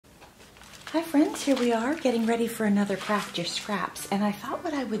Hi friends, here we are getting ready for another Craft Your Scraps, and I thought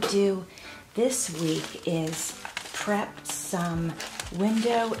what I would do this week is prep some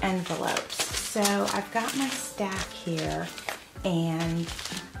window envelopes. So I've got my stack here, and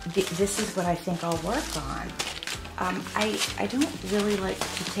this is what I think I'll work on. I don't really like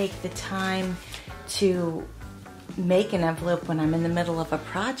to take the time to make an envelope when I'm in the middle of a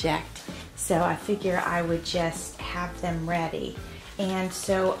project, so I figure I would just have them ready. And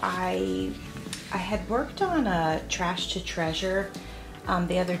so I had worked on a Trash to Treasure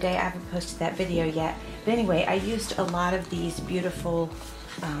the other day. I haven't posted that video yet. But anyway, I used a lot of these beautiful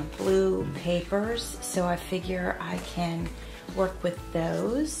blue papers, so I figure I can work with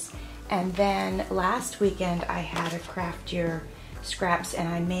those. And then last weekend I had a Craft Your Scraps, and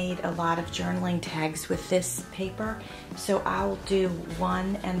I made a lot of journaling tags with this paper. So I'll do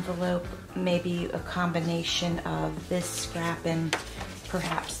one envelope, maybe a combination of this scrap and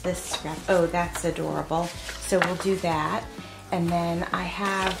perhaps this scrap. Oh, that's adorable. So we'll do that. And then I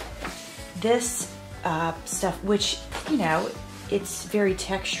have this stuff, which, you know, it's very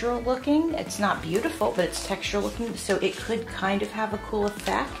textural looking. It's not beautiful, but it's textural looking, so it could kind of have a cool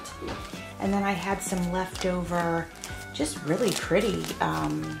effect. And then I had some leftover, just really pretty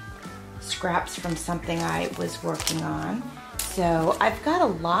scraps from something I was working on. So I've got a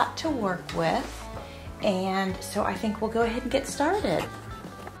lot to work with, and so I think we'll go ahead and get started.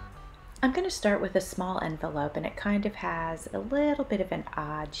 I'm going to start with a small envelope, and it kind of has a little bit of an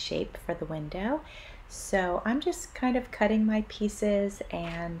odd shape for the window. So I'm just kind of cutting my pieces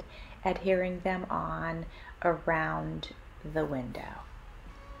and adhering them on around the window.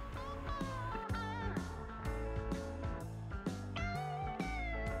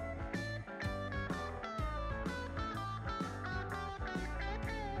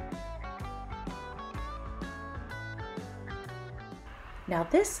 Now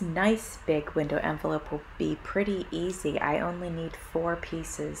this nice big window envelope will be pretty easy. I only need 4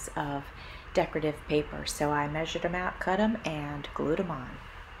 pieces of decorative paper, so I measured them out, cut them, and glued them on.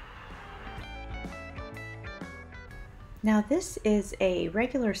 Now this is a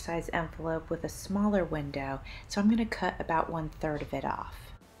regular size envelope with a smaller window, so I'm going to cut about 1/3 of it off.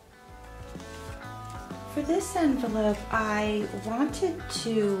 For this envelope, I wanted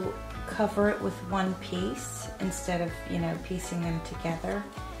to cover it with one piece instead of, you know, piecing them together.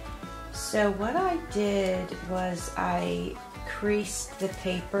 So what I did was I creased the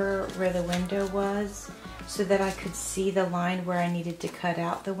paper where the window was so that I could see the line where I needed to cut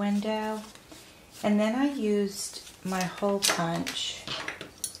out the window. And then I used my hole punch,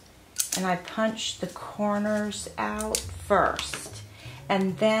 and I punched the corners out first.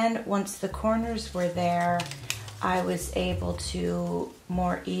 And then once the corners were there, I was able to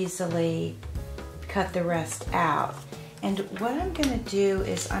more easily cut the rest out. And what I'm going to do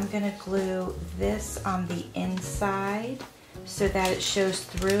is I'm going to glue this on the inside so that it shows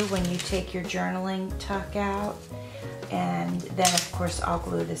through when you take your journaling tuck out. And then of course I'll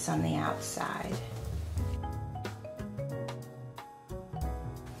glue this on the outside.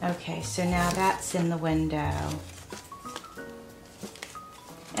 Okay, so now that's in the window.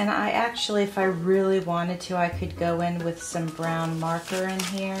 And I actually, if I really wanted to, I could go in with some brown marker in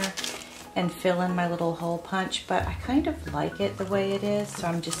here and fill in my little hole punch, but I kind of like it the way it is, so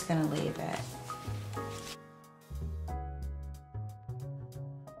I'm just gonna leave it.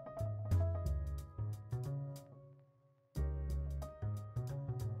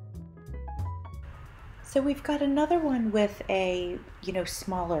 So we've got another one with a, you know,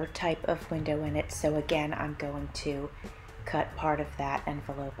 smaller type of window in it, so again, I'm going to cut part of that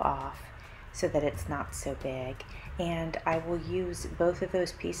envelope off so that it's not so big, and I will use both of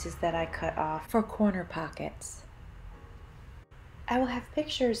those pieces that I cut off for corner pockets. I will have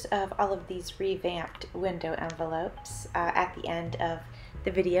pictures of all of these revamped window envelopes at the end of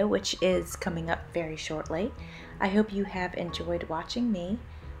the video, which is coming up very shortly. I hope you have enjoyed watching me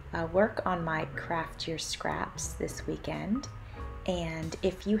work on my Craft Your Scraps this weekend, and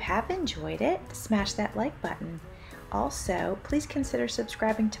if you have enjoyed it, smash that like button. Also, please consider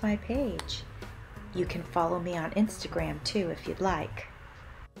subscribing to my page. You can follow me on Instagram too if you'd like.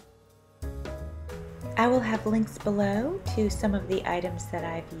 I will have links below to some of the items that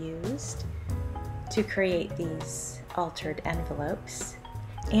I've used to create these altered envelopes.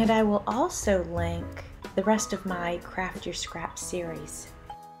 And I will also link the rest of my Craft Your Scraps series.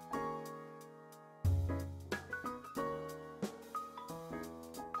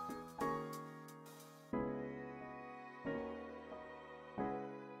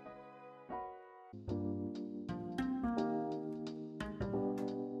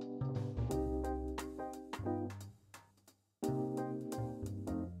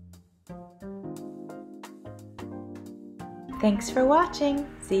 Thanks for watching.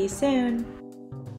 See you soon.